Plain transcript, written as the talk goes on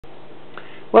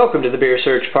Welcome to the Beer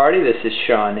Search Party. This is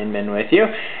Sean Inman with you,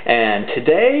 and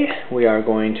today we are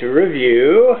going to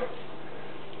review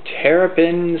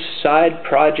Terrapin's side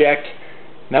project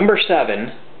number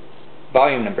 7,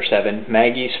 volume number 7,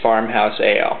 Maggie's Farmhouse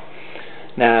Ale.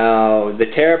 Now, the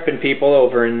Terrapin people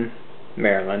over in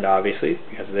Maryland, obviously,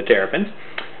 because of the Terrapins,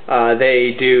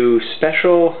 they do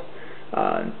special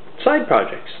side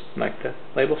projects, like the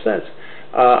label says,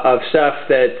 of stuff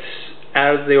that's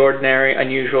out of the ordinary,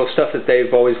 unusual, stuff that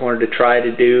they've always wanted to try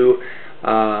to do,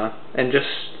 and just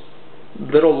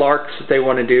little larks that they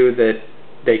want to do that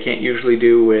they can't usually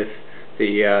do with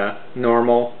the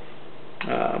normal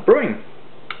brewing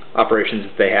operations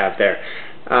that they have there.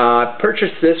 I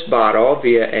purchased this bottle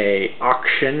via a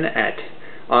auction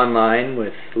online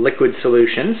with Liquid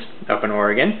Solutions up in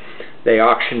Oregon. They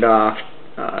auctioned off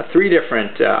 3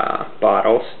 different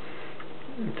bottles.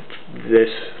 This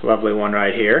lovely one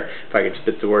right here, if I could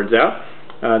spit the words out.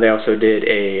 They also did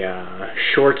a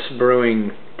Shorts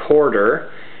Brewing Porter,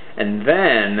 and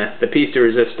then the piece de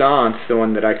resistance, the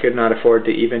one that I could not afford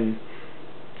to even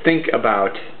think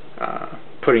about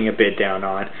putting a bid down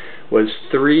on, was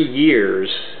 3 years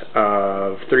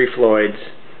of Three Floyd's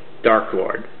Dark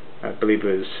Lord. I believe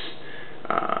it was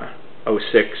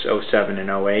 06, 07, and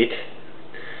 08.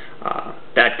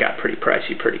 That got pretty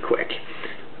pricey pretty quick.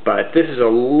 But this is a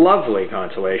lovely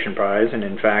consolation prize, and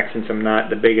in fact, since I'm not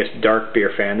the biggest dark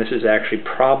beer fan, this is actually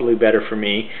probably better for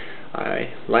me. I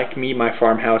like my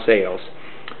farmhouse ales.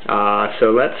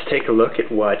 So let's take a look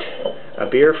at what a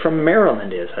beer from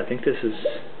Maryland is. I think this is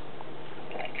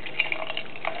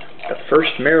the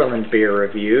first Maryland beer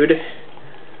reviewed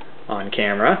on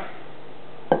camera.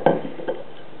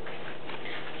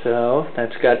 So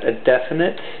that's got a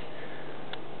definite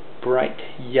bright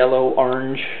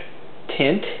yellow-orange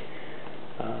tint.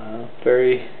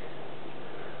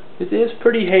 It is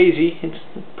pretty hazy. It's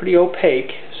pretty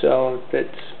opaque, so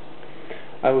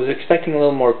I was expecting a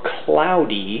little more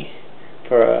cloudy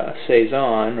for a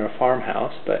Saison or a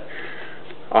Farmhouse, but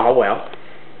oh well.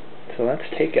 So let's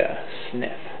take a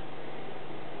sniff.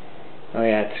 Oh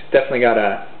yeah, it's definitely got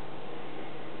a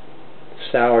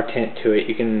sour tint to it.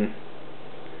 You can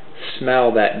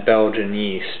smell that Belgian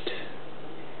yeast.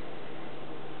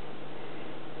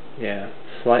 Yeah,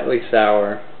 slightly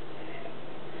sour.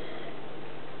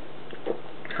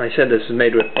 I said this is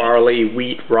made with barley,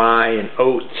 wheat, rye, and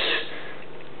oats.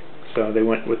 So they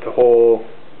went with the whole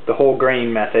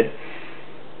grain method.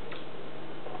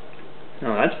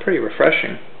 Oh, that's pretty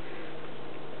refreshing.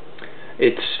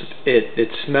 It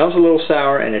smells a little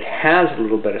sour, and it has a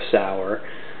little bit of sour,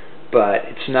 but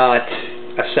it's not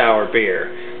a sour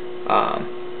beer.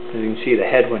 As you can see, the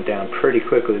head went down pretty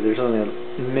quickly. There's only a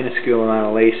minuscule amount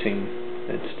of lacing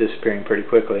that's disappearing pretty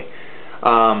quickly.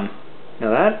 Now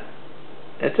that's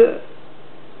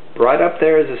right up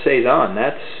there as a Saison.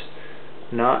 That's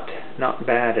not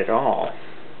bad at all.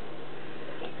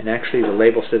 And actually, the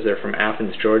label says they're from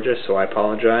Athens, Georgia, so I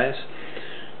apologize.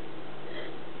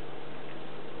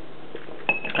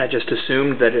 I just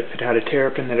assumed that if it had a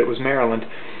Terrapin, that it was Maryland.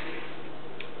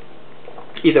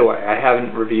 Either way, I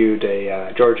haven't reviewed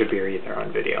a Georgia beer either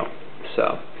on video,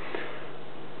 so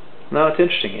no, it's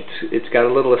interesting. It's got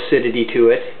a little acidity to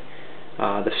it,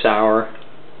 the sour.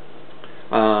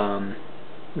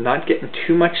 Not getting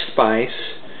too much spice.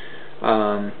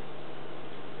 No,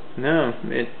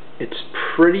 it's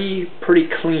pretty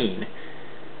clean.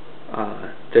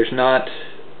 There's not.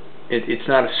 It's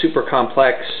not a super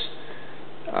complex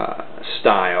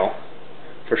style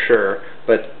for sure,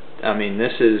 but I mean,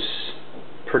 this is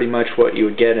pretty much what you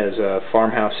would get as a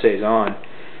Farmhouse Saison.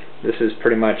 This is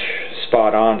pretty much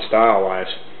spot on style-wise.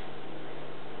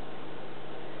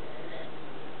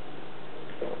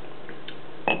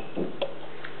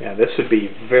 Yeah, this would be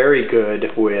very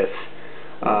good with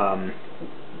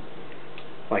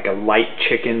like a light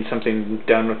chicken, something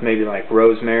done with maybe like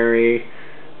rosemary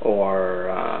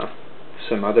or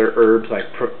some other herbs like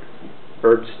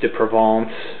herbs de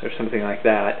Provence or something like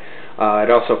that.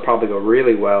 It'd also probably go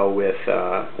really well with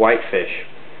whitefish.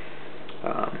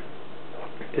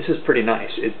 This is pretty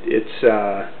nice. It's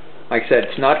like I said,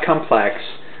 it's not complex,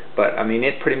 but I mean,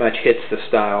 it pretty much hits the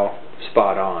style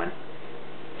spot on.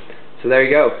 So there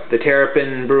you go, the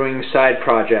Terrapin Brewing Side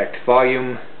Project,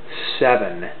 Volume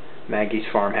 7, Maggie's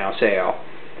Farmhouse Ale.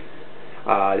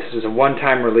 This is a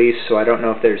one-time release, so I don't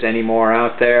know if there's any more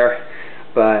out there,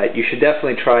 but you should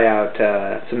definitely try out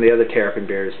some of the other Terrapin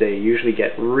beers. They usually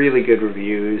get really good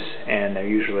reviews, and they're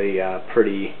usually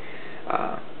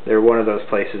they're one of those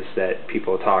places that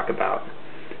people talk about.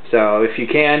 So if you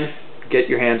can, get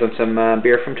your hands on some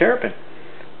beer from Terrapin.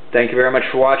 Thank you very much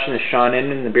for watching. This is Sean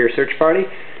Inman, the Beer Search Party,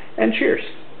 and cheers.